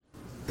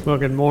Well,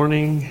 good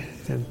morning,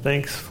 and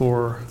thanks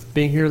for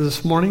being here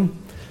this morning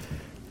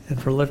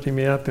and for lifting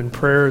me up in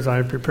prayer as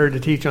I prepared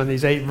to teach on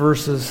these 8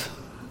 verses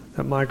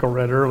that Michael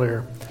read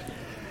earlier.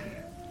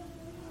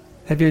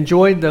 Have you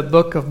enjoyed the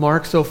book of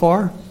Mark so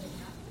far?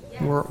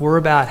 Yes. We're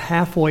about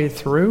halfway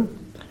through,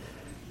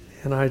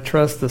 and I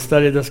trust the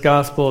study of this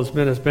gospel has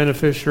been as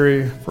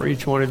beneficiary for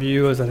each one of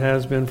you as it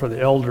has been for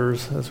the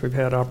elders as we've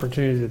had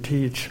opportunity to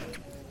teach.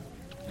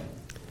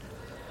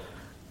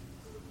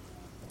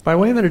 By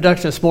way of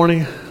introduction this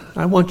morning,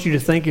 I want you to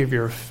think of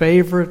your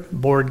favorite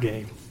board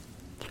game.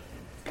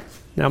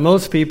 Now,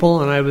 most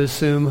people, and I would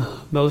assume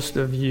most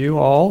of you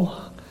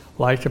all,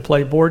 like to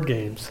play board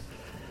games.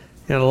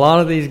 And a lot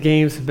of these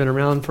games have been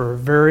around for a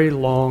very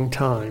long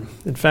time.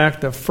 In fact,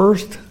 the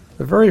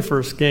very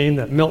first game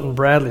that Milton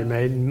Bradley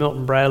made, and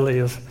Milton Bradley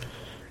is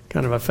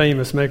kind of a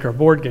famous maker of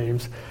board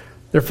games,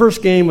 their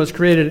first game was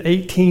created in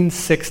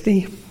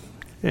 1860,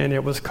 and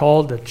it was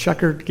called The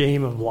Checkered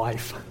Game of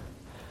Life.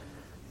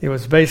 It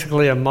was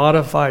basically a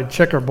modified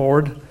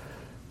checkerboard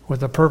with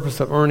the purpose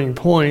of earning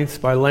points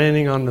by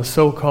landing on the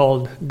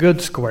so-called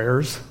good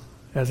squares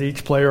as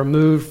each player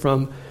moved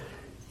from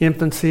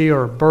infancy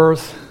or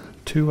birth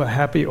to a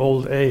happy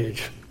old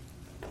age.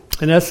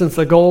 In essence,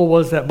 the goal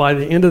was that by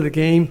the end of the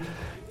game,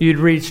 you'd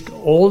reached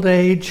old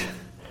age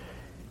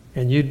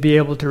and you'd be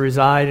able to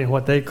reside in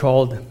what they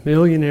called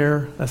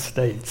millionaire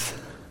estates.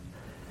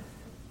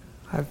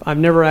 I've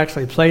never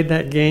actually played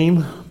that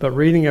game, but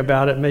reading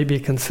about it made me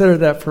consider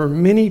that for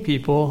many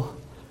people,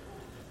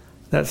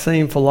 that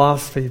same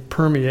philosophy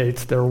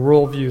permeates their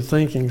worldview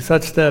thinking,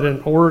 such that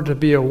in order to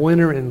be a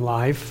winner in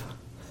life,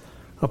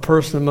 a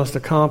person must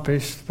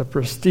accomplish the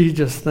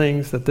prestigious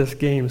things that this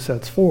game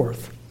sets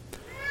forth.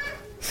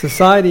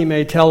 Society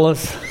may tell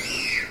us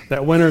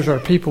that winners are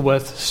people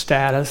with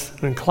status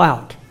and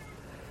clout.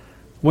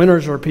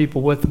 Winners are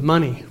people with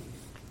money.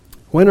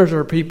 Winners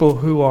are people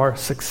who are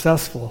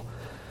successful.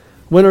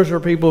 Winners are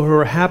people who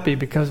are happy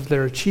because of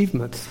their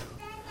achievements.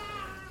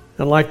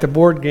 And like the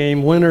board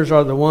game, winners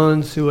are the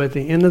ones who at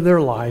the end of their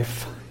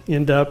life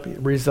end up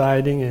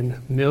residing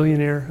in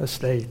millionaire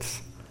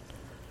estates.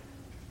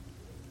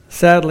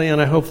 Sadly, and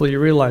hopefully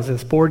you realize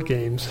this, board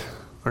games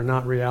are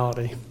not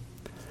reality.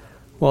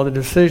 While the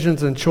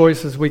decisions and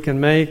choices we can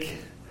make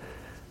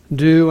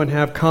do and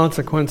have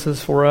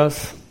consequences for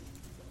us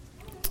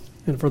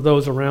and for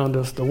those around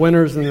us, the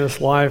winners in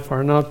this life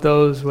are not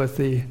those with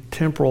the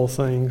temporal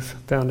things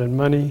found in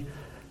money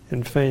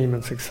and fame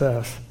and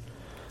success,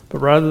 but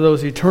rather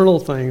those eternal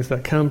things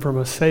that come from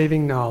a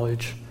saving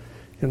knowledge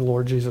in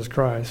Lord Jesus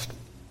Christ.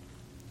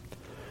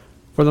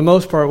 For the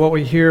most part, what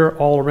we hear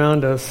all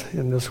around us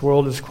in this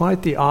world is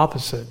quite the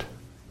opposite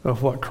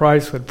of what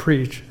Christ would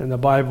preach and the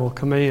Bible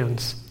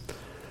commands.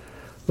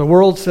 The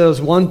world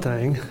says one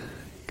thing,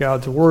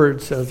 God's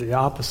Word says the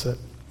opposite.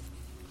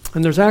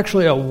 And there's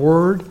actually a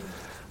word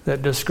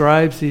that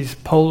describes these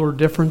polar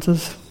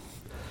differences,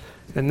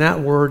 and that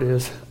word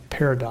is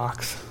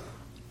paradox.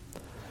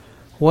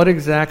 What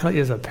exactly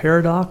is a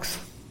paradox?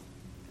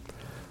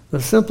 The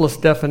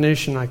simplest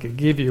definition I could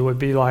give you would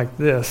be like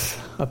this.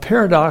 A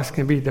paradox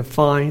can be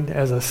defined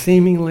as a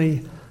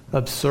seemingly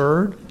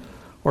absurd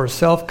or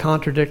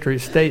self-contradictory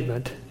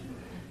statement,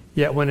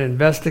 yet when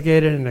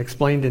investigated and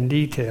explained in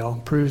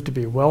detail, proves to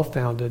be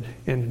well-founded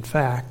and, in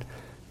fact,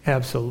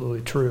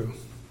 absolutely true.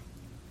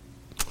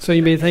 So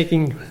you may be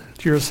thinking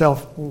to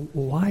yourself,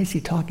 why is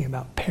he talking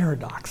about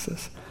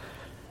paradoxes?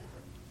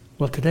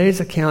 Well, today's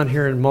account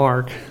here in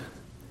Mark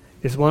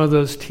is one of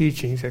those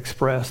teachings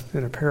expressed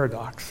in a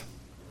paradox.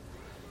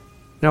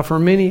 Now, for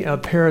many, a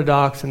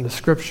paradox in the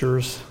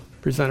Scriptures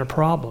present a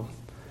problem,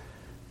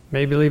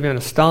 maybe even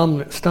a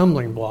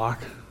stumbling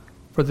block,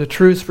 for the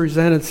truths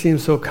presented seem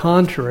so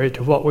contrary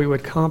to what we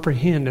would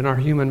comprehend in our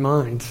human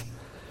minds.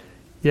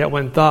 Yet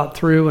when thought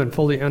through and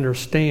fully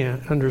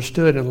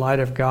understood in light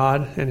of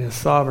God and His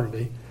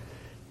sovereignty,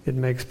 it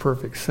makes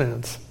perfect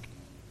sense.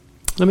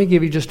 Let me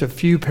give you just a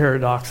few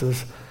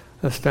paradoxes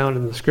as found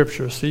in the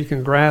Scriptures so you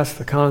can grasp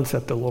the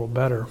concept a little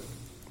better.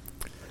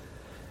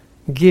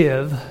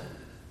 Give,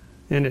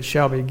 and it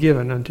shall be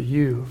given unto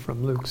you,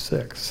 from Luke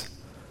 6.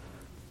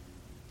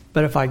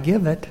 But if I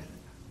give it,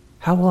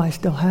 how will I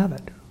still have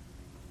it?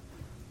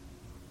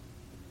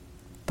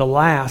 The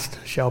last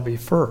shall be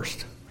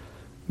first.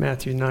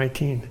 Matthew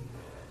 19.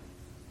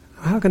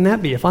 How can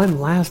that be? If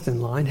I'm last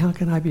in line, how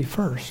can I be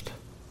first?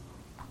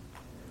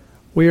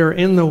 We are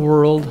in the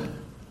world,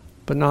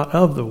 but not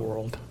of the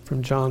world,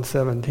 from John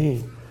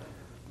 17.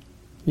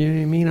 You know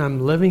what I mean?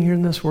 I'm living here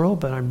in this world,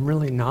 but I'm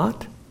really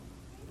not?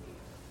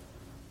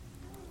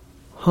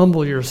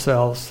 Humble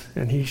yourselves,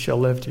 and He shall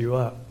lift you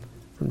up,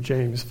 from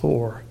James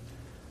 4.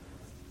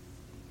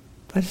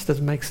 That just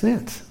doesn't make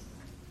sense.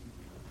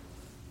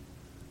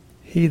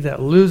 He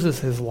that loses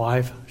his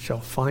life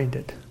shall find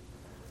it.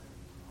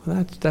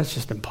 Well, that's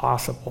just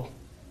impossible.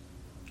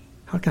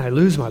 How can I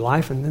lose my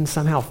life and then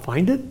somehow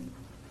find it?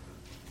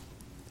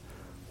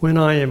 When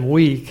I am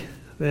weak,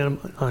 then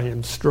I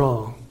am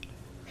strong.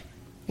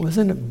 Well,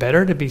 isn't it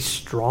better to be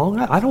strong?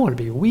 I don't want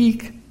to be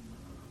weak.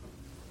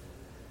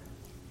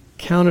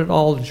 Count it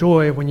all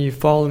joy when you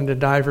fall into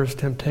diverse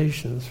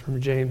temptations,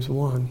 from James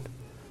 1.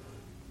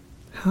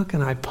 How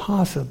can I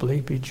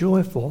possibly be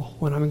joyful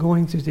when I'm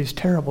going through these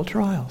terrible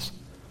trials?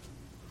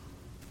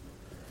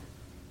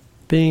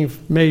 Being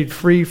made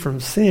free from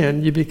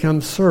sin, you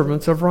become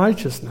servants of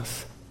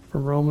righteousness,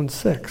 from Romans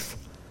 6.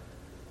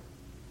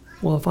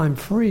 Well, if I'm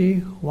free,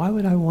 why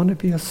would I want to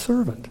be a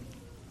servant?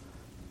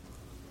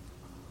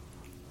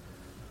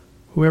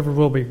 Whoever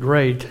will be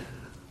great,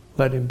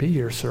 let him be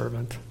your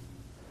servant.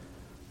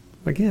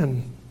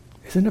 Again,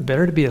 isn't it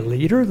better to be a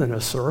leader than a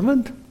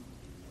servant?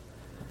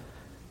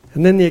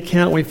 And then the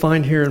account we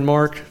find here in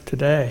Mark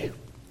today,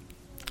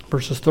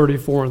 verses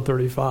 34 and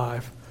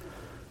 35.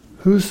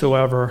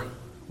 Whosoever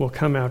will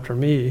come after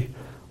me,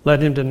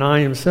 let him deny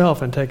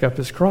himself and take up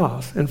his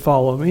cross and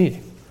follow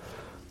me.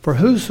 For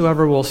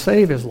whosoever will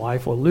save his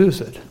life will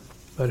lose it,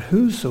 but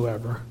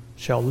whosoever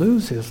shall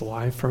lose his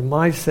life for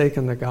my sake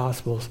and the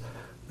gospel's,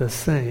 the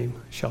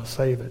same shall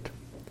save it.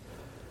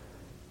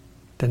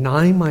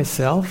 Denying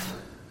myself,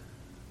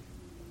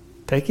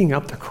 taking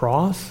up the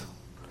cross,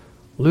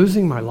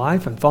 losing my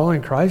life and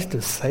following Christ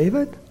to save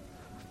it?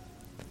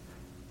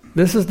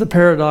 This is the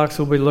paradox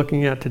we'll be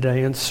looking at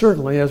today, and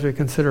certainly as we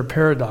consider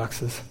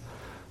paradoxes,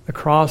 the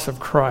cross of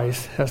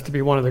Christ has to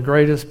be one of the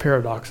greatest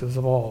paradoxes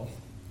of all.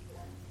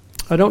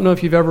 I don't know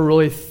if you've ever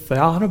really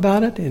thought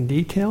about it in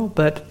detail,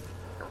 but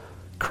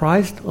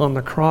Christ on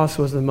the cross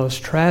was the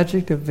most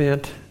tragic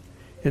event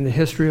in the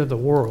history of the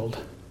world,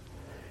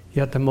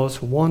 yet the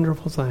most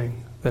wonderful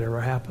thing that ever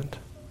happened.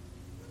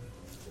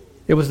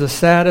 It was the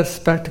saddest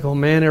spectacle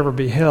man ever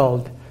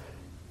beheld,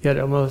 yet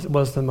it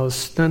was the most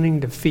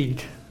stunning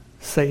defeat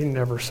Satan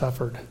ever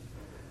suffered.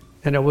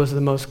 And it was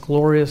the most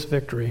glorious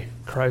victory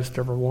Christ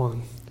ever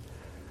won.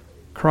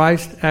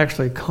 Christ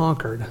actually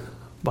conquered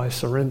by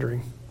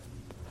surrendering.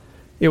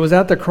 It was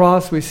at the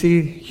cross we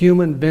see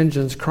human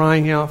vengeance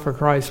crying out for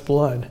Christ's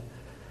blood,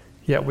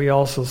 yet we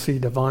also see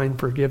divine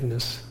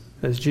forgiveness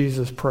as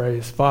Jesus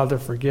prays, Father,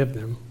 forgive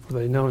them, for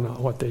they know not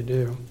what they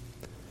do.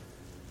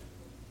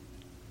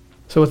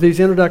 So with these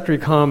introductory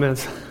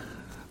comments,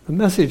 the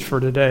message for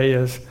today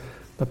is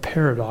the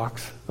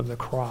paradox of the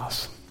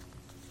cross.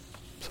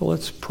 So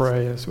let's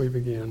pray as we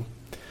begin.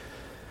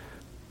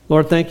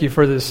 Lord, thank you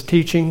for this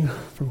teaching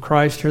from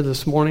Christ here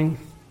this morning.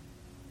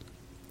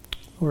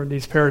 Lord,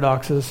 these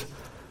paradoxes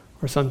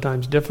are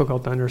sometimes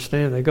difficult to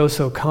understand. They go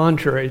so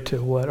contrary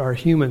to what our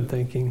human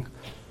thinking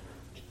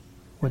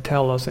would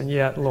tell us, and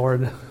yet,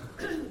 Lord,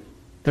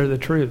 they're the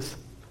truth.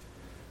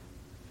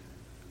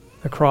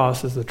 The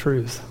cross is the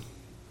truth.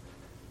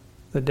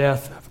 The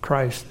death of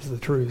Christ is the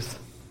truth.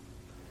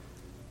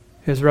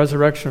 His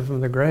resurrection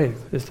from the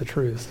grave is the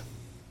truth.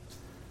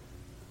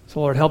 So,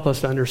 Lord, help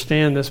us to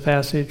understand this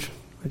passage.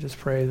 I just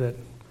pray that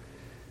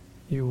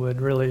you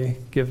would really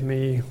give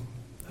me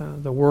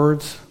the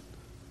words,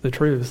 the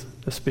truth,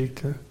 to speak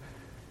to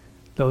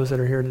those that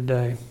are here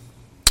today.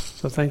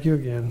 So thank you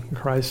again. In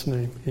Christ's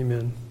name,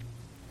 amen.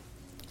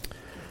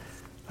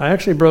 I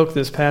actually broke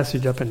this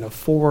passage up into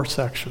 4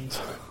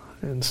 sections.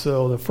 And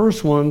so the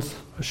first one's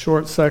a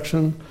short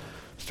section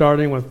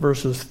starting with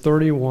verses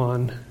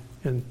 31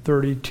 and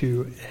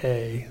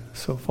 32a.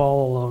 So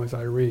follow along as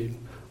I read.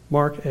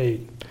 Mark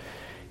 8.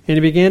 And he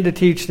began to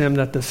teach them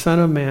that the Son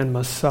of Man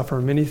must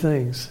suffer many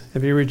things,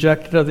 and be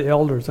rejected of the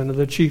elders and of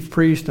the chief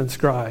priests and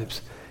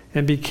scribes,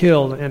 and be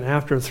killed, and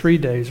after 3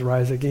 days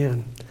rise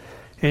again.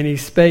 And he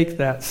spake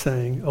that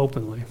saying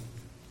openly.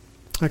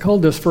 I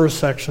called this first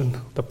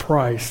section the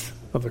price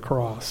of the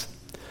cross.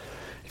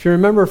 If you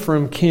remember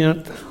from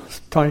Kent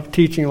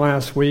teaching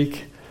last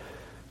week,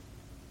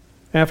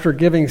 after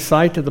giving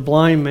sight to the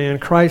blind man,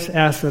 Christ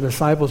asked the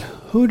disciples,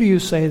 "Who do you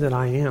say that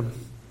I am?"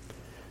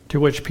 To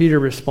which Peter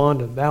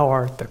responded, "Thou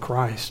art the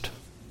Christ."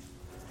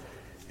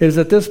 It is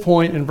at this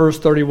point in verse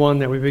 31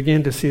 that we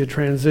begin to see a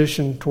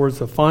transition towards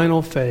the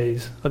final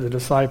phase of the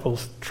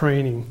disciples'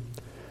 training.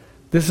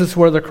 This is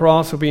where the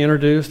cross will be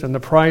introduced, and the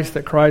price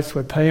that Christ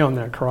would pay on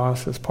that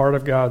cross is part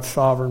of God's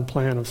sovereign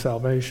plan of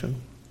salvation.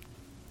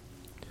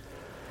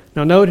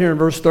 Now note here in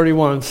verse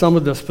 31 some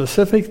of the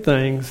specific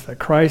things that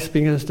Christ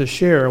begins to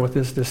share with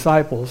his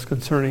disciples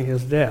concerning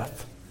his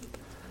death.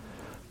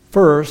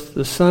 First,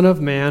 the Son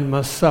of Man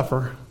must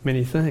suffer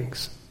many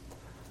things.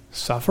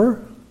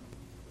 Suffer?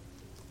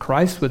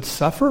 Christ would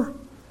suffer?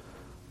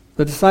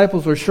 The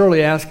disciples were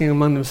surely asking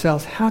among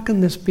themselves, how can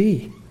this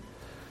be?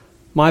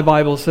 My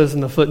Bible says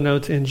in the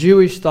footnotes, in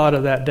Jewish thought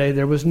of that day,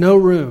 there was no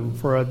room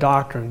for a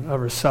doctrine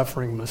of a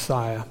suffering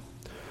Messiah.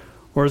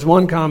 Or as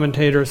one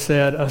commentator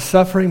said, a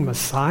suffering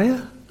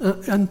Messiah?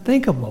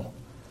 Unthinkable.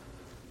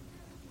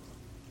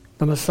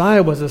 The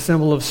Messiah was a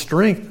symbol of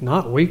strength,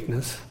 not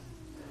weakness.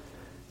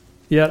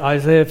 Yet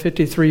Isaiah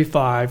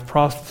 53:5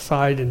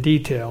 prophesied in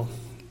detail,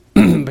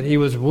 but he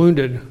was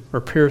wounded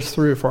or pierced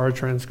through for our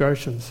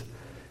transgressions.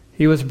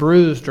 He was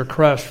bruised or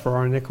crushed for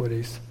our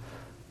iniquities.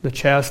 The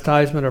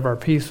chastisement of our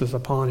peace was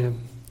upon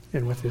him,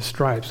 and with his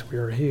stripes we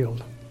are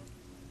healed.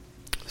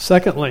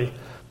 Secondly,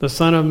 the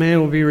Son of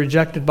Man will be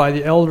rejected by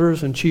the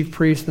elders and chief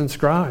priests and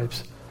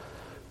scribes.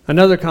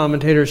 Another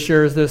commentator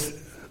shares this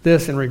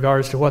this in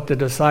regards to what the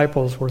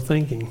disciples were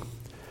thinking.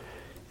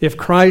 If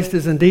Christ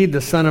is indeed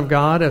the Son of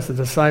God, as the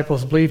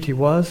disciples believed he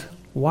was,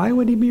 why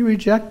would he be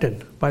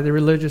rejected by the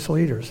religious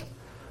leaders?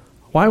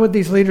 Why would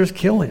these leaders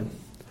kill him?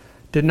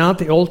 Did not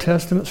the Old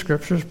Testament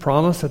scriptures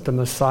promise that the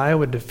Messiah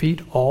would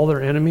defeat all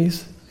their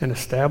enemies and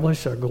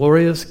establish a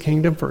glorious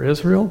kingdom for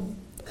Israel?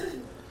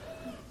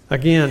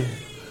 Again,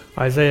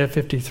 Isaiah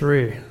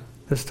 53,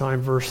 this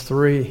time verse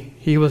 3.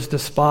 He was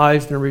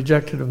despised and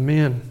rejected of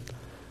men,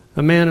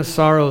 a man of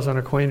sorrows and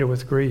acquainted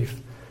with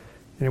grief.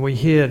 And we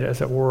hid,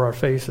 as it were, our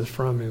faces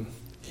from him.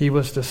 He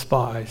was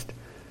despised,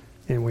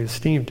 and we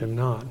esteemed him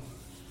not.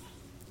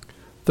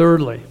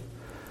 Thirdly,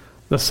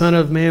 the Son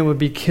of Man would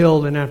be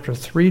killed and after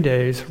 3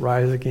 days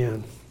rise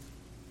again.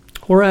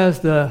 Whereas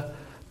the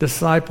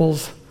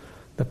disciples,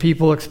 the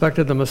people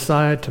expected the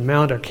Messiah to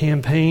mount a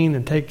campaign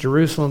and take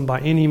Jerusalem by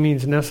any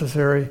means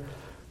necessary,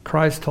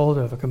 Christ told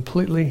of a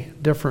completely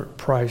different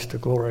price to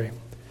glory.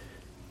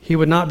 He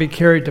would not be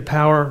carried to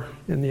power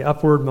in the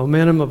upward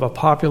momentum of a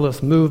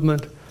populist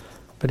movement,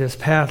 but his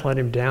path led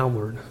him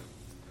downward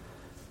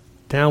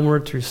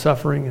through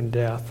suffering and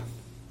death.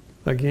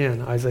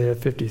 Again, Isaiah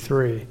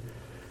 53.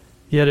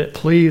 Yet it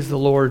pleased the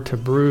Lord to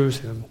bruise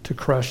him, to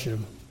crush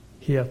him.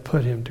 He hath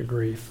put him to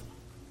grief.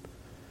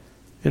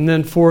 And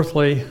then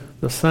fourthly,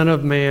 the Son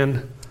of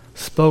Man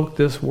spoke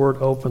this word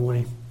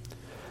openly.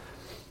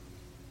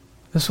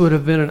 This would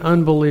have been an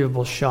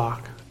unbelievable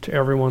shock to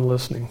everyone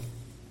listening.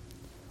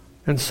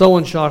 And so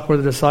in shock were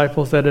the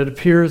disciples that it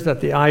appears that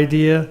the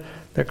idea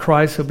that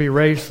Christ will be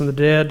raised from the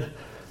dead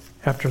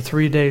after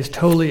 3 days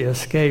totally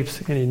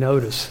escapes any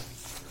notice,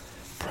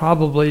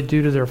 probably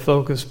due to their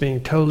focus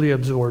being totally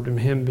absorbed in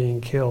him being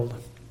killed.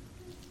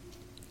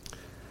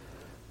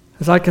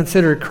 As I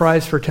considered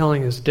Christ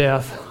foretelling his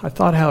death, I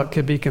thought how it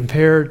could be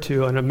compared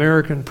to an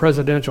American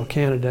presidential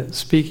candidate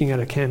speaking at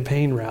a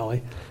campaign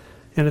rally.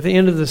 And at the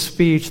end of the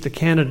speech, the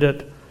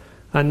candidate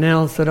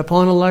announced that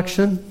upon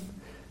election,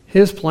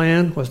 his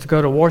plan was to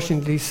go to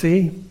Washington,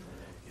 D.C.,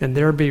 and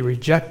there be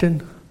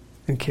rejected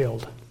and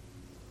killed.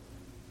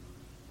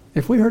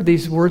 If we heard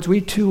these words, we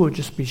too would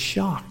just be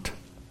shocked.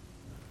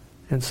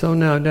 And so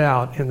no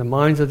doubt, in the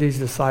minds of these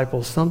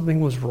disciples, something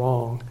was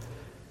wrong,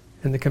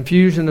 and the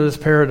confusion of this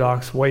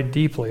paradox weighed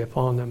deeply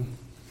upon them.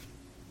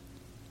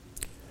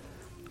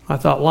 I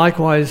thought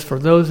likewise, for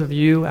those of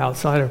you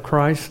outside of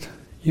Christ,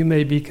 you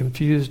may be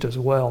confused as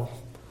well.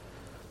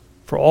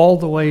 For all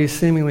the ways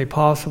seemingly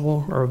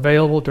possible are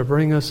available to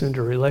bring us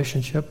into a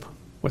relationship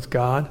with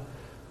God,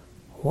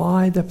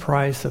 why the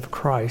price of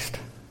Christ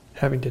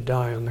having to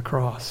die on the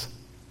cross?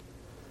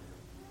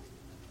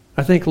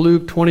 I think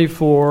Luke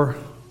 24,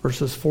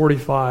 verses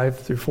 45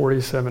 through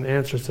 47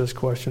 answers this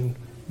question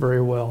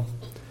very well.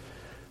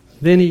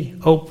 Then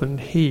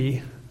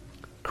he,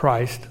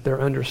 Christ, their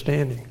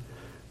understanding,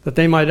 that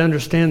they might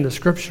understand the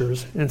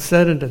Scriptures, and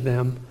said unto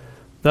them,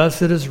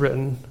 Thus it is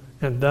written,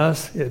 and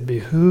thus it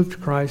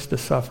behooved Christ to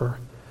suffer,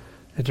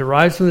 and to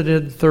rise from the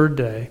dead the third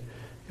day,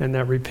 and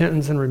that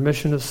repentance and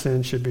remission of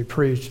sins should be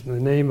preached in the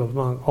name of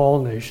among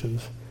all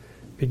nations,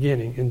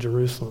 beginning in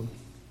Jerusalem.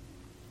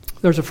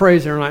 There's a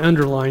phrase there, and I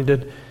underlined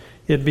it.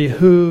 It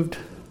behooved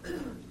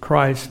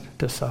Christ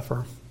to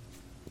suffer.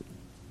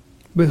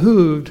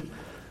 Behooved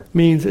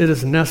means it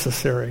is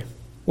necessary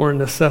or a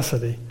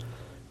necessity.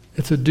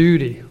 It's a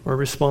duty or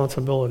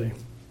responsibility.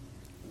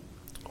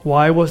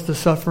 Why was the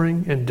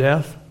suffering and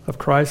death of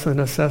Christ a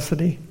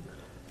necessity?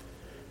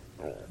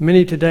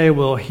 Many today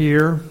will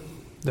hear,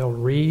 they'll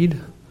read,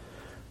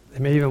 they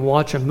may even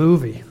watch a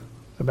movie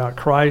about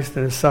Christ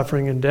and his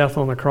suffering and death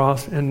on the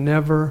cross and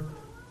never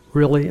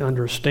really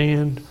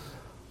understand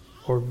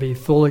or be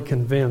fully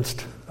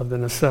convinced of the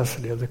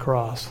necessity of the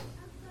cross.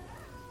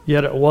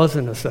 Yet it was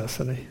a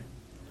necessity.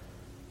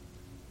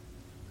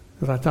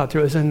 As I thought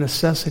through, it was a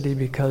necessity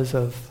because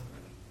of,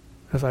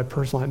 as I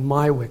personally,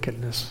 my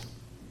wickedness,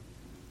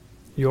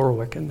 your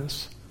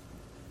wickedness,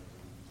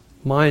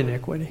 my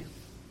iniquity,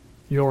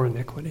 your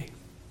iniquity,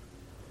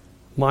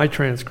 my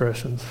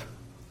transgressions,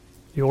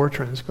 your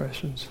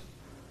transgressions,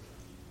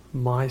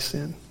 my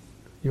sin,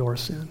 your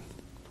sin,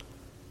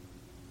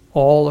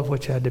 all of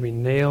which had to be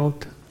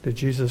nailed to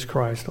Jesus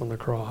Christ on the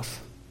cross.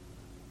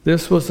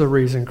 This was the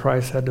reason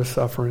Christ had to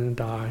suffer and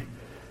die.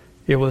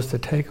 It was to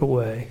take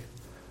away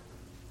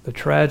the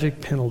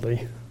tragic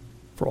penalty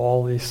for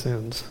all these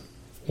sins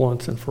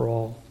once and for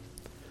all.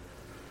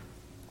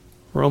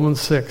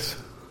 Romans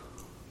 6,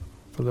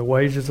 for the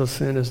wages of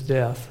sin is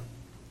death.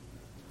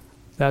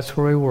 That's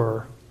where we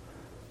were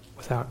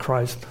without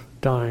Christ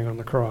dying on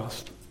the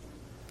cross.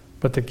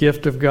 But the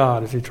gift of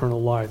God is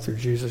eternal life through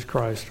Jesus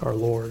Christ our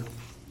Lord.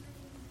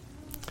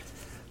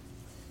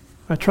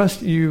 I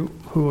trust you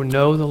who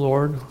know the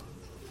Lord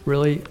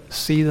really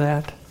see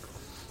that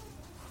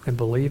and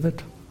believe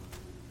it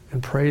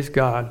and praise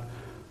God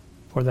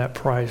for that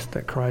price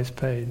that Christ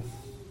paid.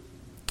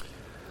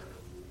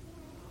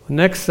 The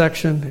next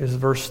section is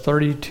verse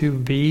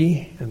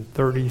 32b and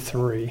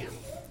 33.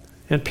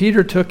 And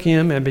Peter took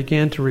him and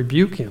began to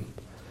rebuke him.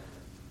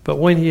 But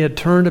when he had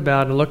turned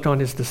about and looked on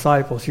his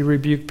disciples, he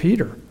rebuked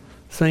Peter,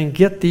 saying,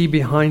 Get thee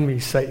behind me,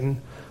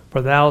 Satan,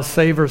 For thou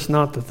savorest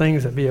not the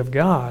things that be of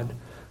God,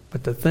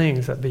 but the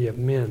things that be of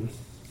men.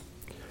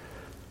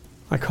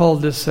 I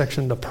called this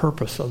section the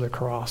purpose of the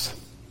cross.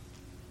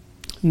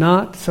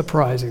 Not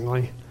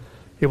surprisingly,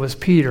 it was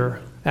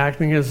Peter,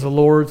 acting as the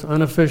Lord's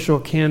unofficial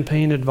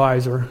campaign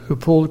advisor, who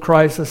pulled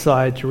Christ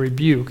aside to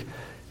rebuke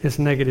his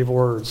negative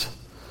words.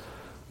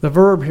 The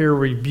verb here,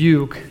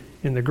 rebuke,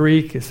 in the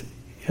Greek is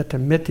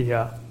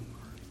epithemio,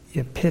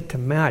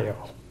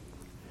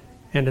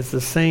 and it's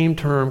the same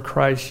term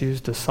Christ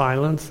used to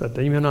silence a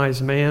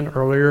demonized man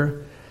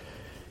earlier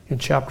in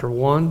chapter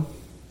 1,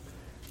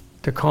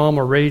 to calm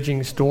a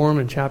raging storm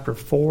in chapter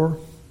 4,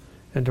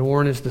 and to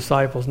warn his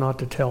disciples not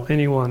to tell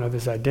anyone of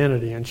his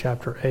identity in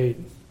chapter 8.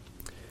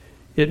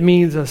 It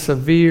means a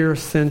severe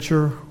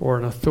censure or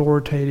an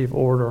authoritative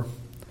order.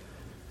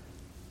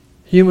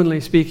 Humanly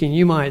speaking,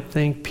 you might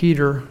think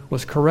Peter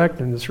was correct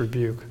in this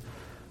rebuke,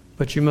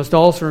 but you must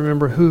also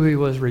remember who he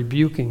was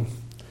rebuking,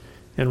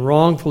 and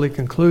wrongfully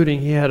concluding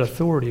he had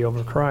authority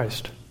over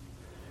Christ.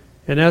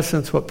 In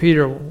essence, what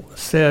Peter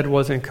said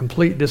was in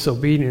complete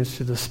disobedience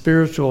to the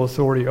spiritual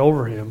authority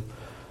over him,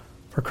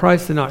 for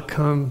Christ did not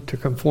come to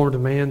conform to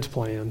man's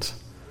plans,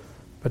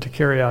 but to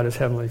carry out his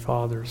heavenly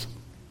Father's.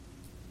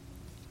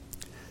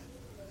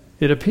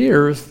 It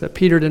appears that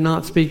Peter did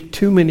not speak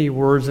too many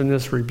words in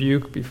this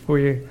rebuke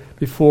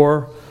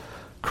before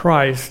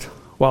Christ,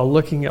 while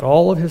looking at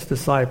all of his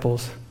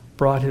disciples,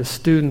 brought his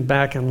student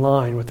back in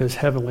line with his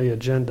heavenly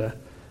agenda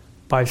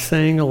by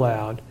saying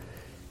aloud,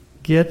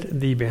 "Get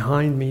thee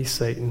behind me,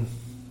 Satan."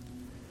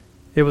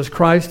 It was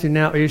Christ who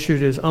now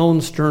issued his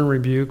own stern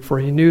rebuke, for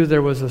he knew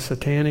there was a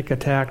satanic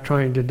attack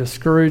trying to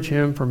discourage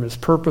him from his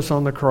purpose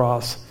on the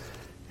cross,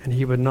 and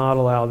he would not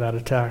allow that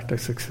attack to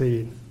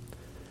succeed.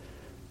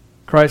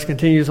 Christ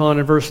continues on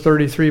in verse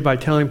 33 by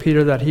telling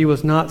Peter that he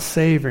was not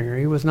savoring, or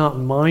he was not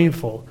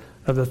mindful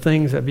of the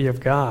things that be of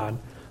God,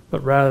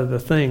 but rather the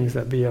things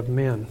that be of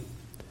men.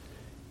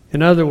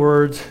 In other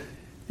words,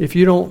 if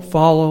you don't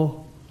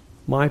follow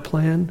my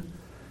plan,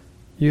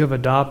 you have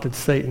adopted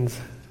Satan's.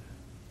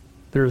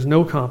 There is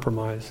no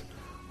compromise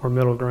or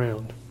middle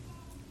ground.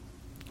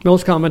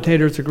 Most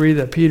commentators agree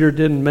that Peter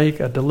didn't make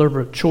a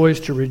deliberate choice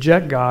to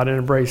reject God and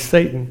embrace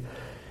Satan.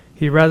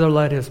 He rather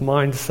let his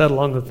mind settle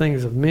on the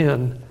things of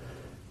men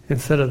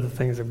instead of the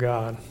things of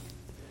God.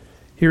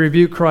 He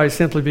rebuked Christ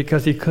simply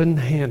because he couldn't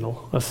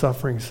handle a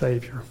suffering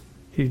Savior.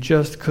 He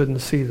just couldn't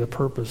see the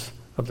purpose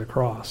of the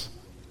cross.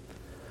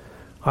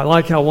 I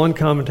like how one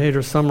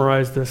commentator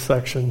summarized this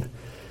section.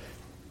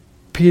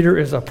 Peter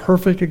is a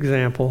perfect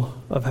example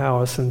of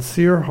how a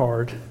sincere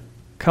heart,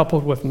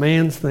 coupled with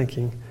man's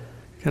thinking,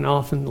 can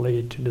often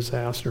lead to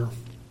disaster.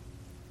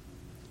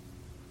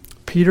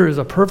 Peter is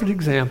a perfect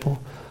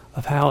example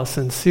of how a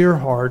sincere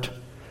heart,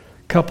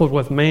 coupled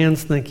with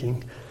man's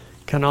thinking,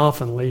 can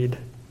often lead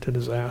to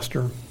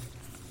disaster.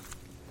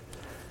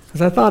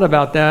 As I thought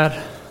about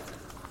that,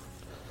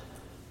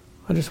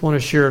 I just want to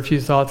share a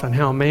few thoughts on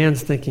how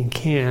man's thinking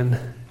can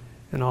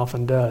and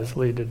often does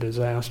lead to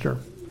disaster.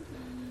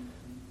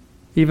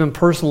 Even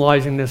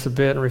personalizing this a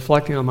bit and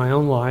reflecting on my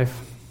own life,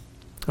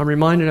 I'm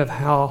reminded of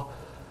how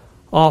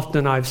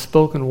often I've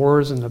spoken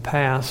words in the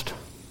past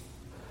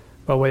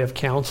by way of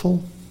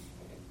counsel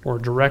or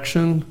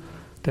direction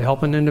to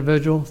help an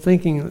individual,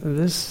 thinking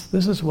this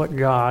is what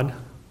God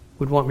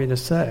would want me to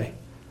say.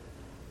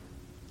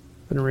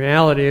 But in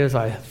reality, as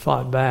I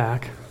thought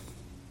back,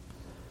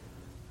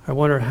 I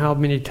wondered how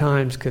many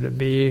times could it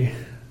be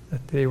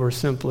that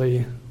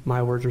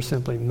my words were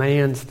simply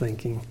man's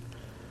thinking,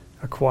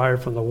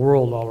 acquired from the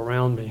world all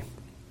around me.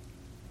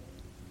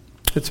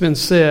 It's been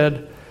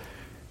said,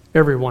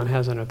 everyone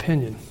has an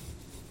opinion.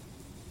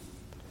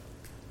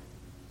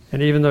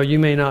 And even though you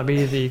may not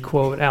be the,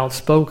 quote,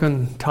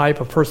 outspoken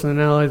type of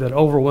personality that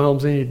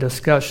overwhelms any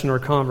discussion or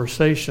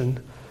conversation,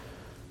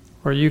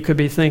 or you could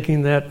be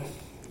thinking that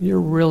you're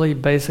really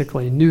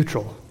basically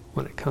neutral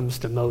when it comes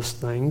to most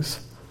things,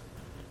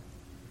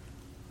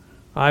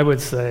 I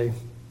would say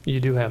you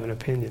do have an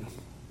opinion,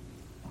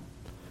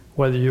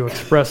 whether you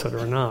express it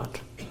or not.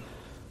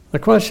 The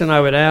question I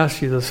would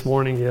ask you this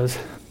morning is,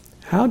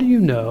 how do you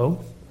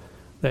know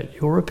that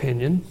your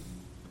opinion,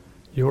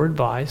 your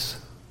advice,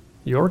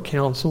 your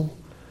counsel,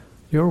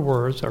 your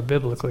words are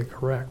biblically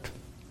correct?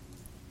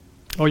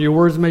 Or your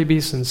words may be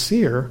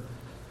sincere,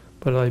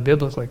 but are they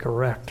biblically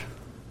correct?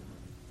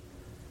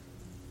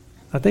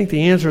 I think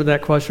the answer to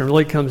that question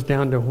really comes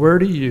down to where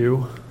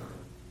do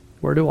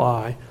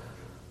I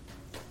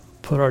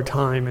put our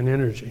time and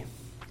energy?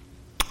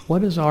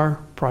 What is our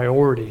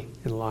priority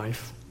in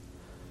life?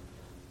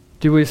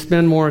 Do we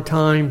spend more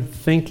time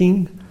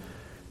thinking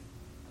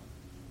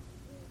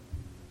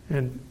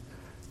and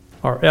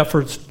our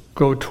efforts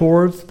go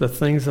towards the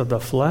things of the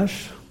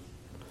flesh?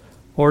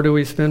 Or do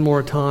we spend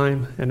more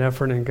time and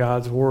effort in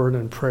God's Word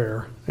and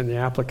prayer and the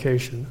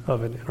application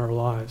of it in our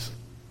lives?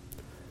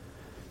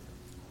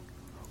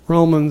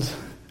 Romans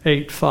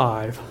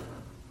 8:5,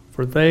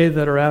 for they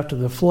that are after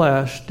the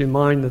flesh do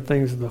mind the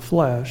things of the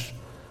flesh,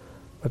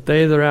 but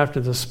they that are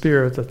after the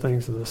Spirit, the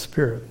things of the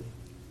Spirit.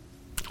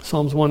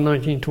 Psalms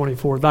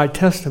 119:24, thy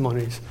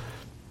testimonies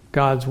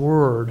God's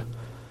Word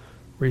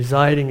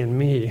residing in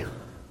me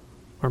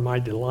are my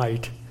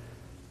delight,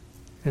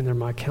 and they're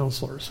my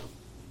counselors.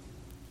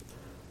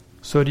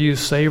 So do you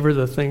savor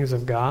the things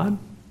of God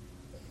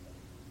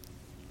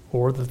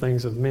or the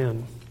things of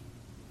men?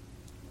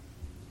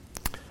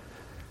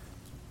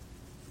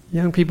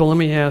 Young people, let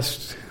me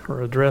ask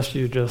or address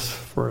you just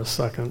for a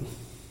second.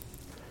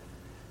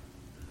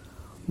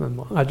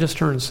 I just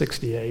turned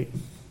 68,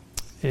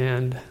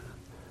 and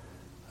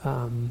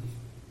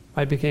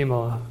I became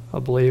a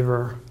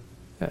believer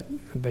at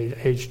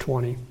age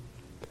 20.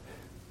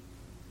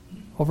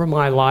 Over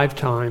my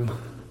lifetime,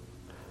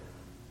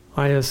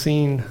 I have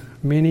seen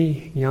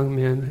many young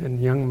men and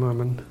young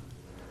women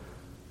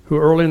who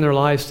early in their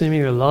lives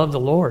seemingly loved the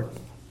Lord.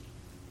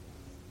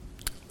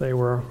 They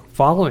were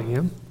following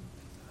Him.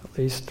 At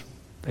least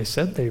they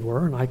said they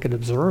were, and I could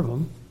observe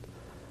them.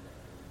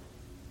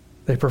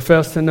 They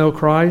professed to know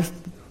Christ.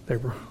 They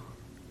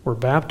were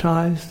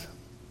baptized.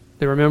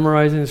 They were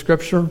memorizing the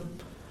Scripture,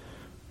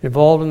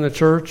 involved in the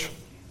church.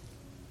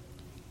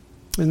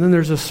 And then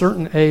there's a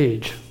certain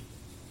age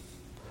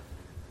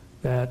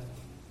that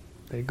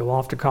they go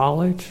off to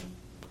college,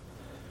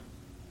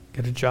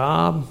 get a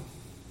job,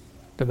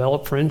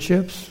 develop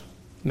friendships,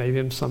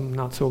 maybe some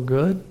not so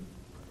good,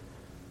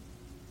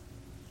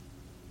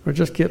 or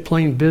just get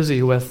plain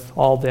busy with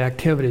all the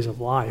activities of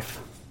life.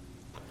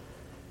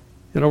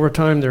 And over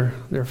time,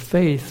 their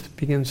faith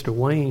begins to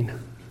wane,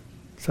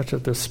 such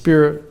that the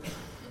Spirit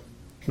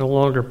no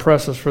longer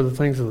presses for the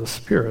things of the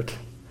Spirit,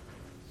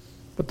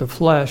 but the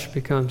flesh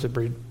becomes a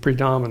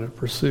predominant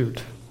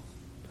pursuit.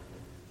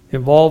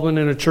 Involvement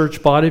in a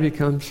church body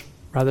becomes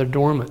rather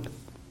dormant.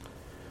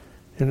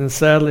 And then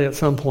sadly, at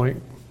some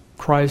point,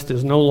 Christ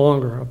is no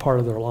longer a part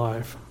of their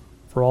life.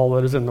 For all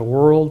that is in the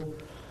world,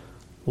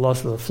 the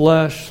lust of the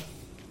flesh,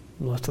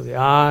 the lust of the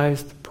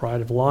eyes, the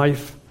pride of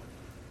life,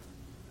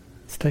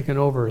 it's taken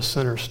over a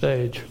center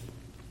stage.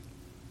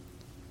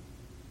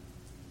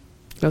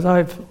 As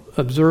I've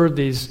observed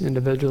these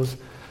individuals,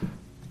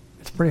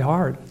 it's pretty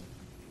hard.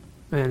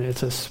 And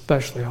it's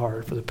especially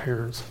hard for the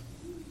parents.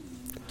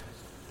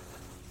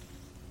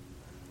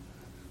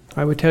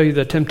 I would tell you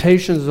the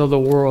temptations of the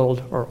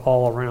world are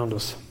all around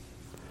us.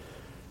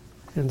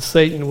 And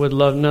Satan would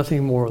love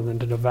nothing more than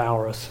to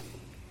devour us.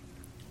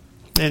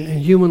 And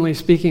humanly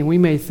speaking, we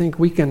may think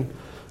we can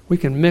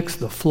mix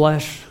the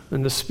flesh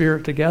and the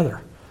spirit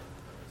together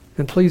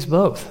and please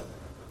both.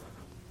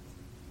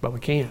 But we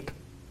can't.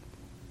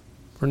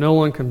 For no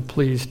one can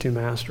please two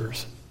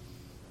masters.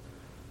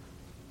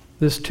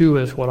 This too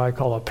is what I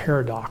call a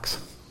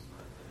paradox,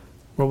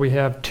 where we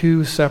have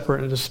two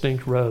separate and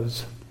distinct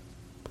roads,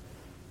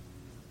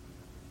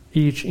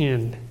 each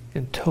in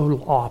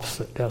total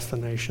opposite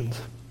destinations.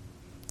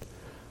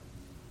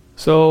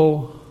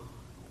 So,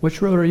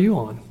 which road are you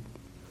on?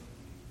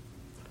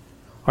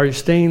 Are you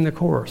staying the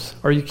course?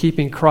 Are you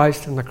keeping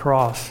Christ and the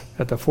cross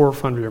at the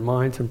forefront of your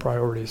minds and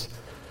priorities?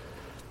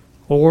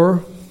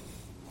 Or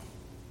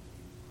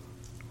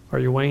are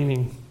you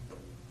waning?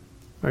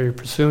 Are you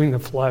pursuing the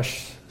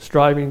flesh,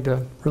 striving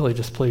to really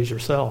just please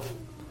yourself?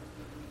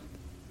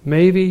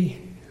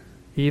 Maybe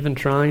even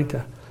trying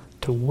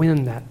to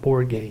win that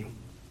board game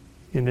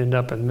and end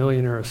up in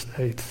millionaire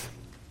estates.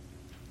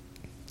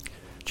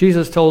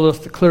 Jesus told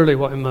us clearly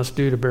what we must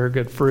do to bear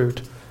good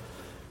fruit.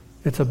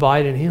 It's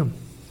abide in Him.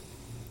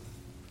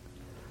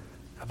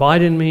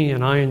 Abide in me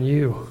and I in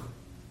you.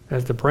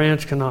 As the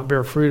branch cannot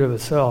bear fruit of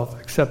itself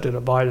except it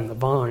abide in the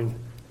vine,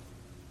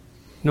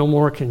 no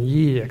more can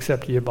ye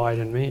except ye abide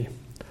in me.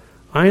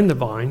 I am the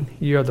vine,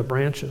 ye are the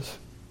branches.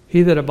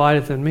 He that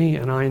abideth in me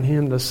and I in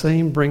him, the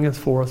same bringeth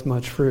forth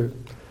much fruit.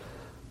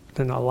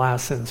 Then the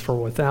last sentence, for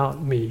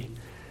without me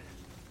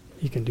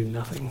ye can do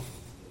nothing.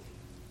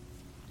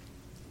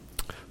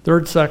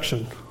 Third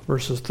section,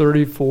 verses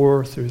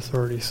 34 through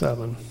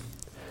 37.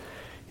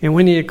 And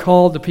when he had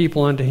called the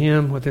people unto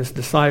him with his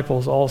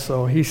disciples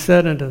also, he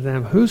said unto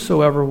them,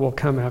 whosoever will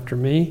come after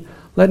me,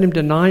 let him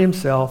deny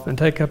himself and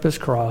take up his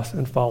cross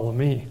and follow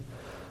me.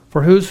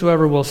 For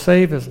whosoever will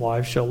save his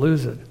life shall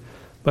lose it.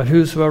 But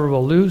whosoever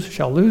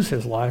shall lose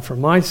his life for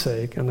my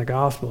sake and the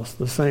gospel's,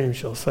 the same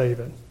shall save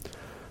it.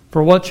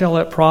 For what shall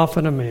it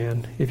profit a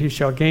man if he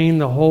shall gain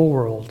the whole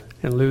world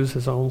and lose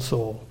his own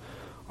soul?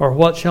 Or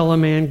what shall a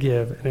man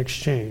give in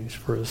exchange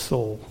for his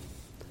soul?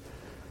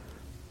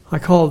 I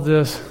call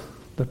this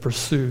the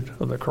pursuit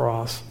of the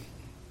cross.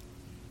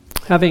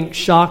 Having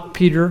shocked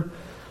Peter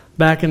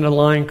back into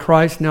line,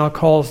 Christ now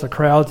calls the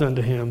crowds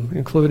unto him,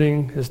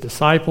 including his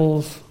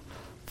disciples,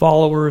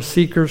 followers,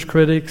 seekers,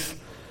 critics,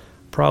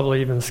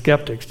 probably even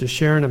skeptics, to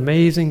share an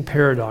amazing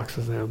paradox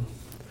with them.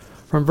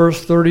 From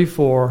verse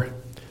 34,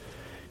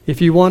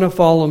 if you want to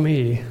follow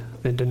me,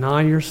 then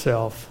deny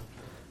yourself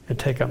and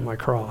take up my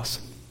cross.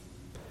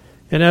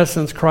 In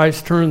essence,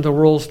 Christ turned the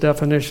world's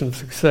definition of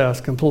success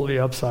completely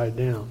upside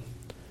down.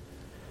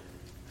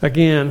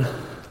 Again,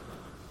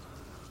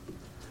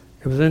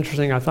 it was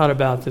interesting. I thought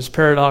about this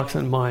paradox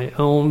in my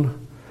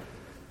own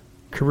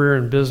career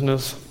in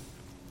business.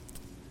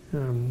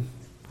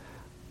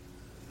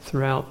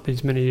 Throughout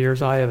these many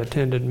years, I have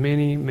attended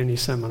many, many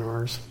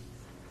seminars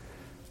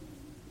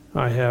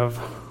I have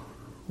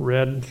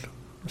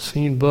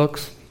seen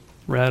books,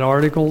 read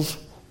articles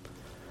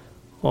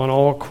on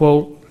all,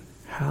 quote,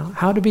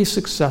 how to be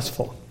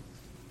successful.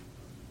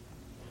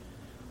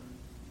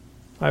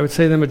 I would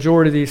say the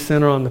majority of these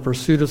center on the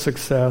pursuit of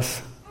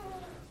success,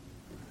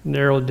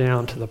 narrowed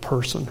down to the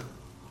person.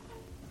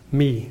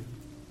 Me,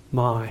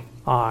 my,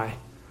 I.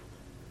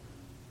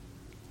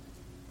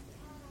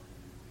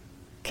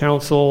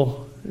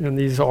 Counsel in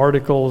these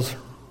articles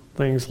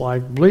things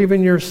like believe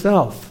in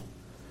yourself,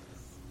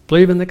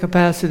 believe in the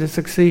capacity to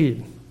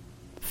succeed,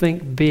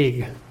 think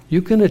big.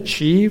 You can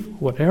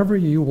achieve whatever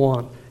you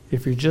want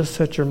if you just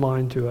set your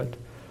mind to it.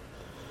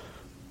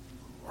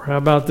 Or how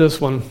about this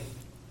one?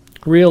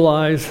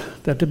 Realize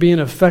that to be an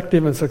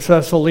effective and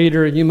successful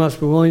leader, you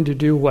must be willing to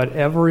do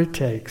whatever it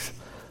takes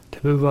to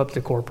move up the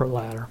corporate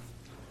ladder.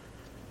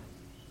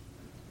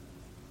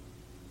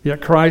 Yet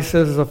Christ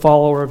says, as a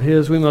follower of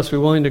His, we must be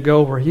willing to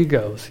go where He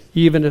goes,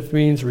 even if it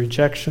means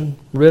rejection,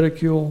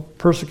 ridicule,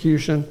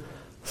 persecution,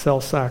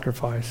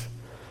 self-sacrifice.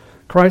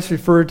 Christ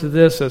referred to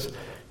this as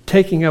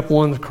taking up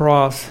one's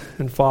cross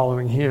and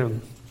following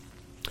Him.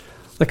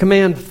 The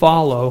command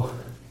follow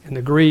in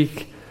the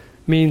Greek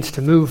means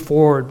to move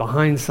forward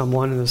behind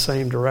someone in the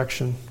same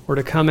direction, or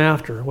to come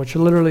after, which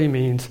literally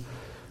means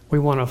we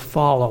want to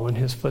follow in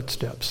His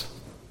footsteps.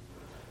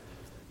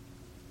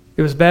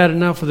 It was bad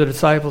enough for the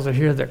disciples to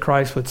hear that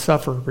Christ would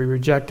suffer, be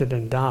rejected,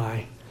 and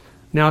die.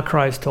 Now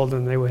Christ told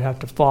them they would have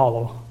to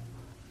follow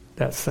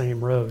that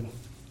same road.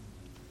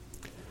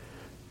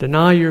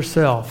 Deny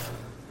yourself,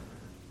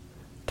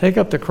 take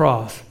up the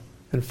cross,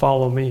 and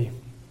follow me.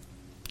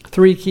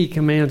 3 key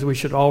commands we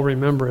should all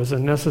remember as a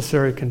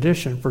necessary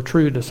condition for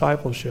true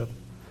discipleship.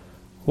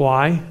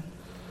 Why?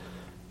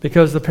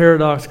 Because the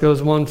paradox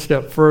goes one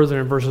step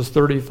further in verses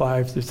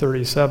 35 through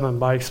 37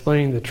 by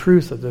explaining the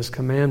truth of this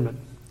commandment.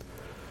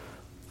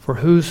 For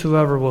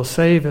whosoever will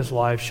save his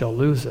life shall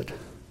lose it,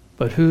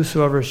 but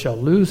whosoever shall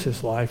lose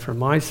his life for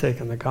my sake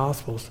and the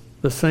gospel's,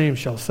 the same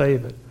shall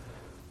save it.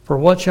 For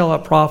what shall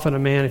it profit a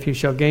man if he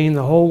shall gain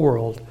the whole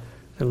world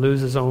and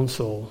lose his own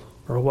soul?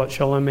 Or what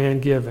shall a man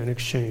give in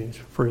exchange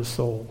for his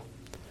soul?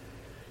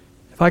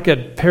 If I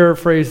could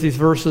paraphrase these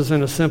verses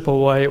in a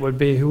simple way, it would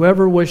be,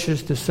 whoever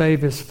wishes to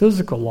save his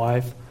physical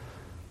life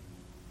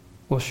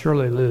will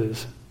surely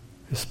lose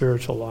his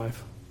spiritual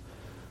life.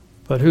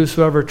 But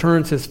whosoever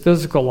turns his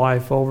physical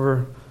life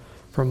over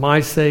for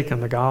my sake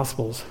and the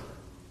gospel's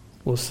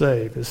will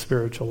save his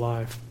spiritual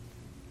life.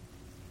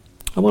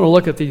 I want to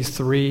look at these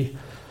 3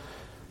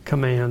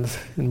 commands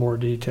in more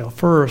detail.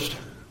 First,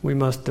 we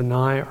must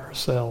deny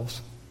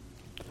ourselves.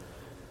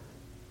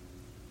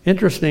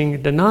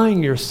 Interesting,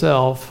 denying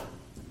yourself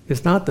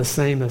is not the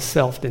same as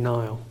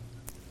self-denial.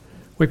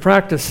 We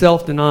practice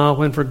self-denial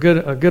when for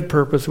a good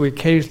purpose we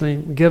occasionally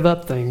give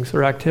up things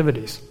or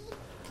activities.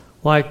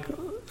 Like,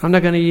 I'm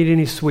not going to eat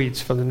any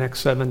sweets for the next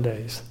 7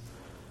 days.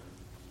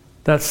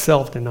 That's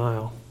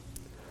self-denial.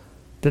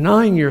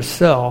 Denying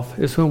yourself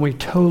is when we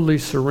totally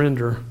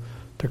surrender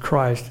to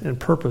Christ and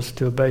purpose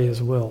to obey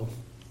His will.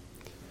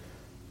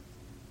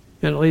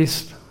 And at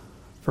least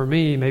for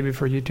me, maybe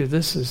for you too,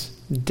 this is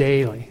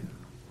daily.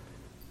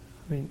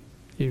 I mean,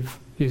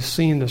 you've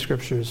seen the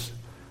scriptures,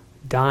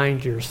 dying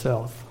to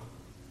yourself.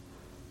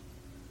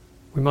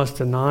 We must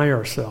deny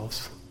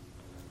ourselves.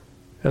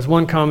 As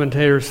one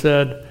commentator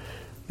said,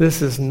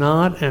 this is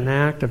not an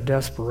act of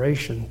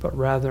desperation, but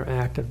rather an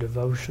act of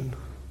devotion.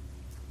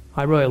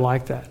 I really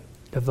like that,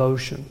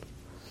 devotion.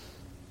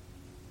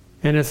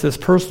 And it's this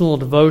personal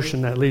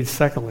devotion that leads,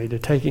 secondly, to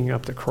taking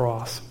up the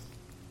cross.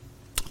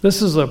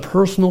 This is a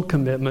personal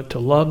commitment to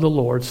love the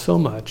Lord so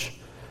much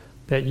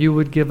that you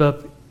would give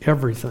up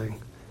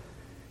everything,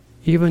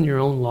 even your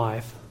own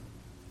life,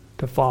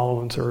 to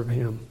follow and serve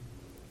Him.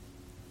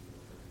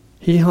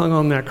 He hung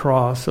on that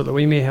cross so that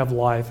we may have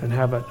life and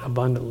have it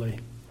abundantly.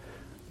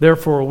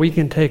 Therefore, we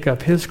can take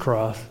up His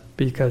cross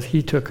because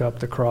He took up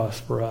the cross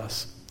for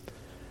us.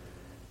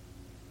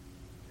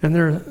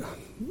 And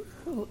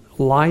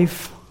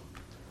life,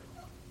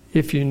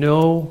 if you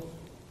know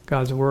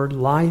God's Word,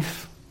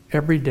 life,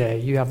 every day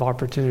you have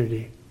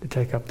opportunity to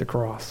take up the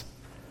cross.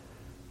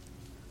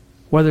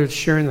 Whether it's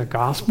sharing the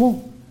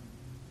gospel,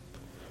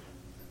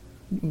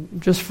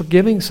 just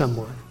forgiving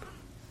someone.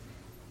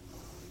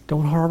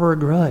 Don't harbor a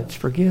grudge,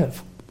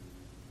 forgive.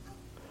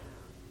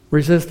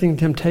 Resisting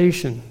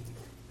temptation.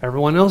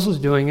 Everyone else is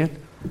doing it,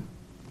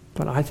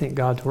 but I think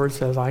God's Word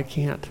says I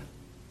can't.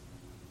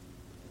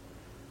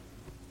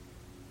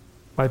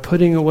 By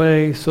putting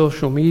away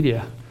social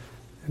media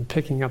and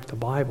picking up the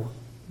Bible.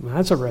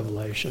 That's a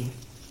revelation.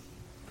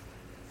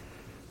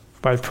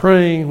 By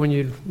praying when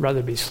you'd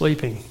rather be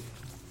sleeping.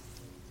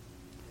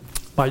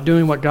 By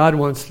doing what God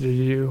wants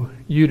you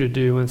to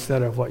do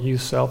instead of what you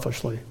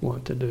selfishly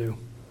want to do.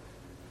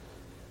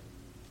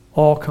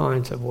 All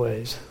kinds of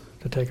ways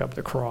to take up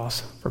the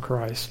cross for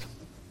Christ.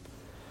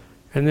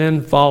 And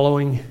then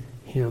following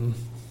Him.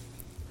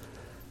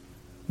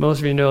 Most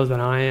of you know that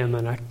I am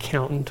an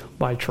accountant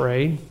by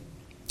trade,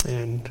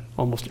 and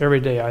almost every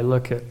day I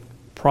look at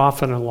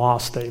profit and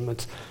loss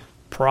statements.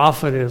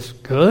 Profit is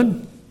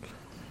good,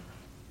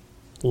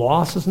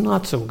 Loss is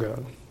not so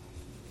good.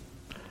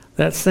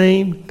 That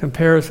same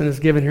comparison is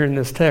given here in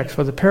this text,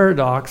 where the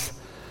paradox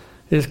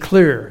is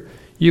clear.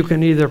 You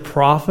can either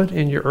profit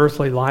in your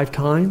earthly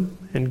lifetime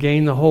and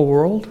gain the whole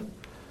world,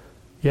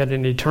 yet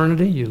in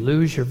eternity you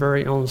lose your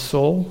very own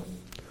soul,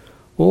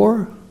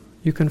 or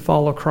you can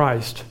follow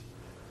Christ,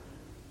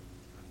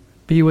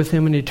 be with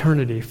him in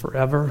eternity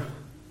forever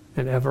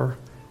and ever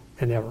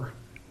and ever.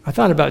 I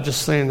thought about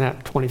just saying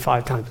that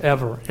 25 times,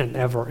 ever and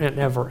ever and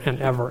ever and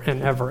ever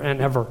and ever and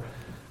ever.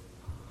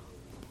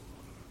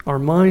 Our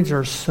minds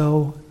are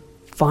so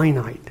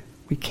finite.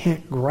 We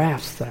can't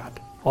grasp that.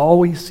 All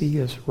we see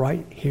is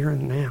right here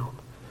and now.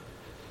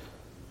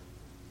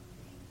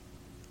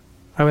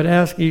 I would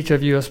ask each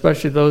of you,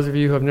 especially those of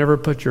you who have never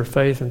put your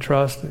faith and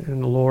trust in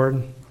the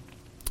Lord,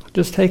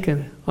 just take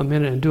a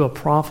minute and do a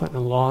profit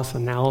and loss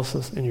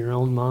analysis in your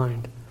own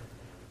mind.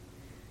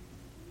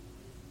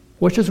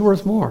 Which is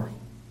worth more?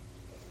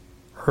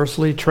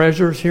 Earthly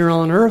treasures here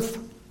on earth,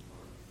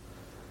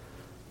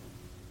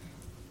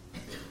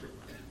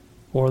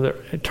 or the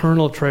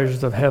eternal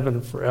treasures of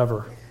heaven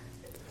forever?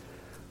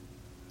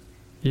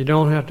 You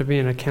don't have to be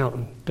an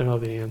accountant to know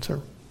the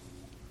answer.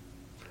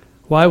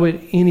 Why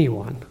would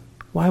anyone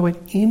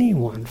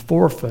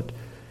forfeit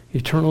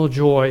eternal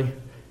joy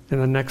in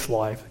the next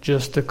life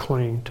just to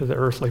cling to the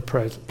earthly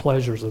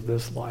pleasures of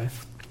this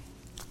life?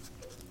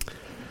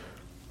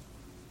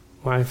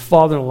 My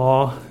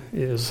father-in-law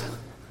is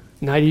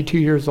 92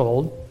 years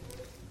old.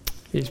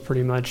 He's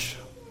pretty much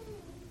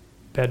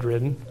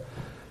bedridden.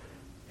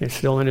 He's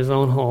still in his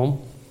own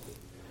home.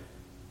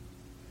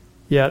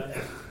 Yet,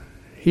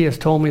 he has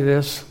told me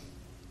this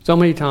so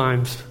many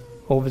times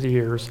over the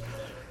years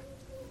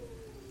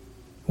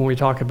when we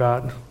talk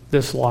about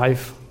this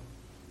life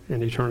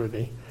and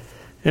eternity.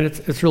 And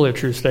it's really a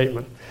true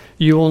statement.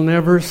 You will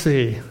never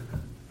see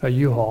a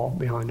U-Haul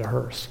behind a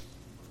hearse.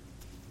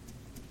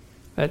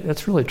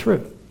 That's really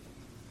true.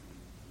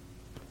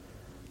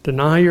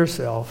 Deny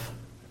yourself,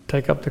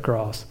 take up the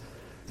cross,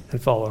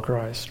 and follow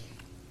Christ.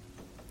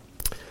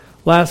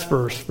 Last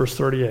verse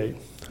 38.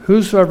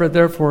 Whosoever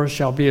therefore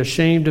shall be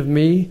ashamed of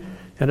me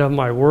and of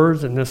my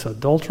words in this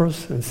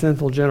adulterous and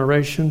sinful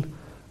generation,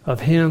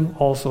 of him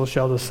also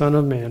shall the Son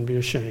of Man be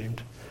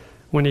ashamed,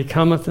 when he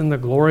cometh in the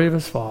glory of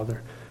his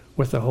Father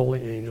with the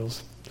holy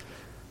angels.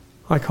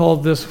 I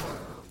called this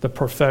the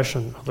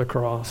profession of the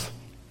cross.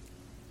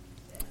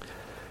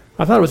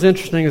 I thought it was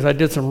interesting as I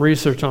did some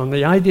research on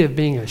the idea of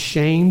being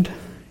ashamed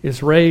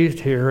is raised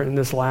here in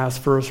this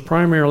last verse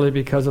primarily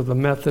because of the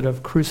method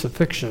of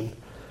crucifixion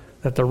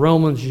that the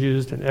Romans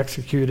used in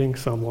executing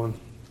someone.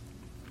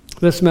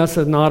 This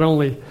method not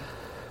only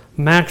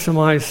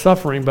maximized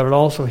suffering, but it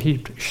also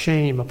heaped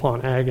shame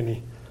upon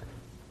agony.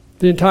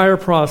 The entire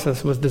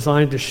process was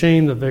designed to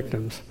shame the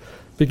victims,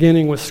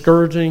 beginning with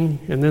scourging,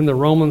 and then the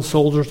Roman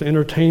soldiers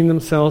entertained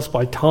themselves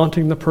by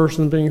taunting the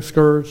person being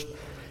scourged,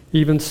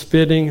 even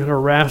spitting and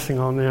harassing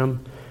on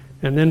them,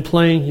 and then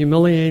playing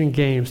humiliating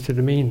games to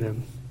demean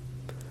them.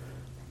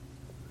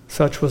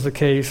 Such was the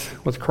case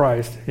with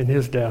Christ in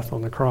his death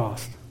on the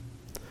cross.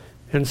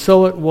 And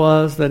so it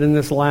was that in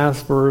this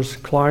last verse,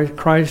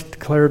 Christ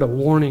declared a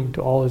warning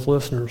to all his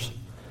listeners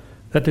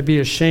that to be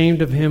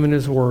ashamed of him and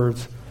his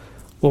words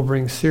will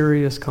bring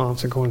serious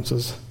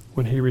consequences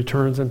when he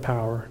returns in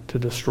power to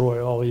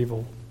destroy all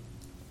evil.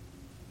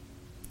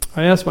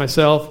 I ask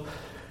myself,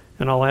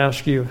 and I'll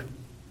ask you,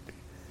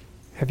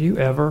 have you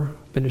ever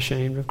been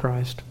ashamed of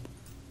Christ?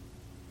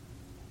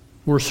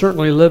 We're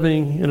certainly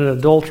living in an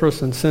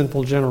adulterous and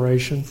sinful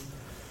generation,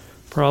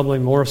 probably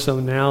more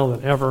so now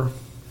than ever,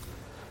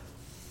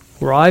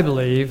 where I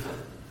believe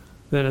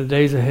that in the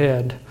days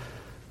ahead,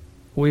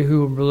 we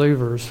who are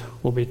believers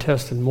will be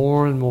tested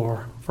more and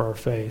more for our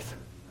faith.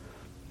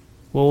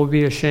 Will we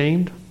be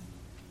ashamed,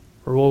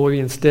 or will we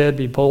instead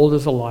be bold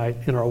as a light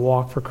in our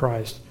walk for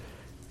Christ,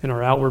 in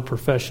our outward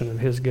profession of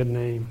his good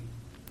name?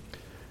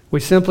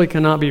 We simply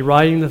cannot be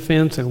riding the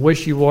fence and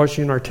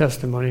wishy-washy in our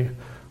testimony,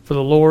 for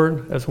the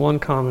Lord, as one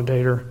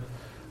commentator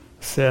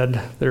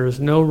said, there is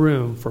no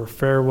room for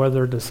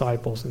fair-weather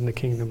disciples in the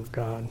kingdom of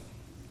God.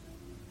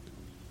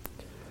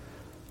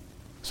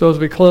 So as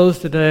we close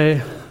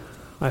today,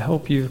 I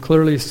hope you've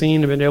clearly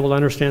seen and been able to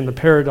understand the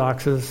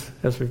paradoxes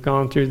as we've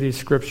gone through these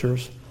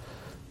scriptures,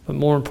 but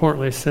more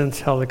importantly,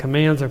 sense how the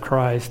commands of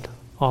Christ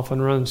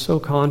often run so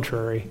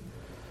contrary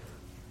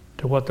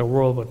to what the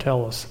world would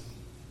tell us.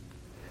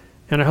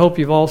 And I hope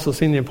you've also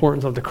seen the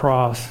importance of the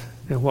cross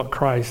and what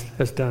Christ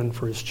has done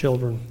for his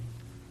children.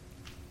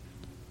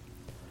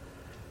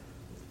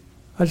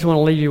 I just want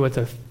to leave you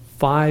with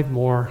 5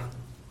 more,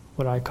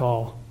 what I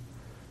call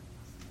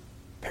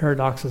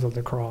paradoxes of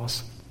the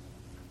cross.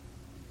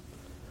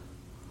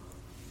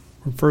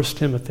 From 1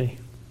 Timothy,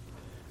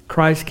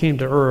 Christ came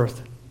to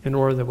earth in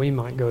order that we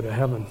might go to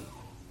heaven.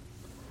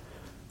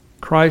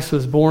 Christ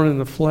was born in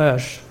the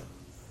flesh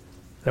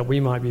that we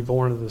might be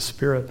born of the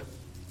Spirit.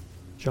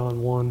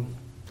 John 1.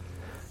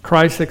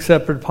 Christ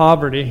accepted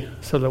poverty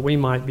so that we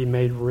might be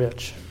made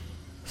rich.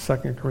 2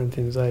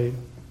 Corinthians 8.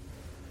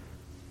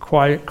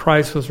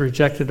 Christ was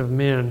rejected of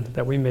men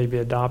that we may be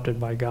adopted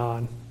by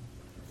God.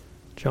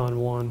 John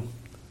 1.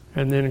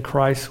 And then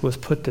Christ was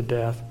put to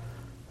death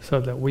so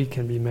that we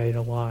can be made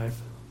alive,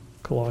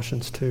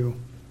 Colossians 2.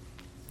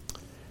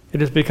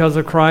 It is because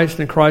of Christ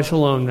and Christ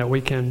alone that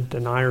we can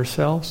deny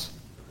ourselves,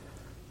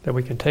 that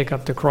we can take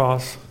up the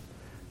cross,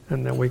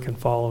 and that we can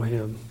follow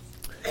him.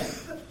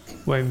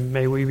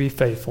 May we be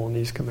faithful in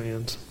these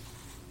commands.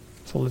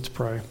 So let's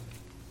pray.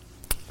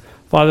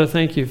 Father,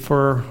 thank you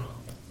for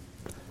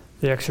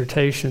the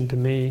exhortation to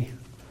me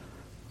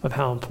of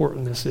how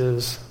important this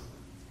is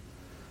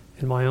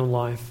in my own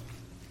life.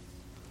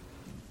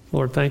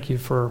 Lord, thank you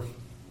for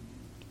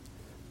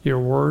your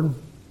word.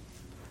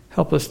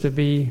 Help us to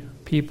be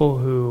people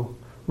who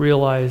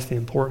realize the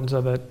importance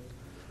of it,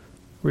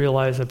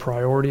 realize the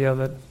priority of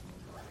it,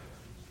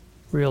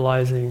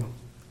 realizing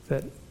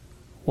that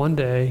one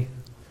day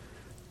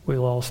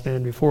we'll all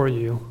stand before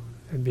you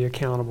and be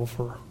accountable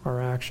for our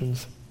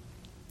actions.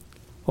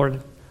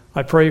 Lord,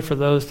 I pray for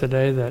those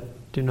today that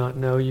do not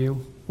know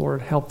you.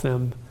 Lord, help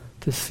them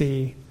to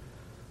see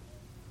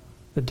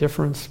the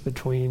difference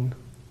between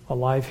a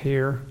life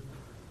here,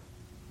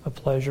 a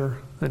pleasure,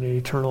 and an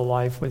eternal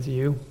life with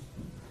you.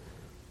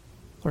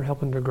 Lord,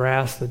 help them to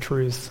grasp the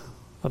truth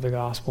of the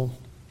gospel.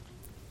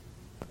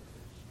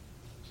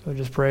 So I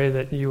just pray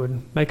that you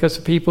would make us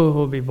a people who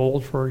will be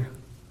bold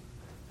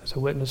as a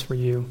witness for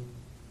you.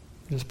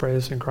 I just pray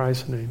this in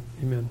Christ's name.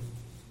 Amen.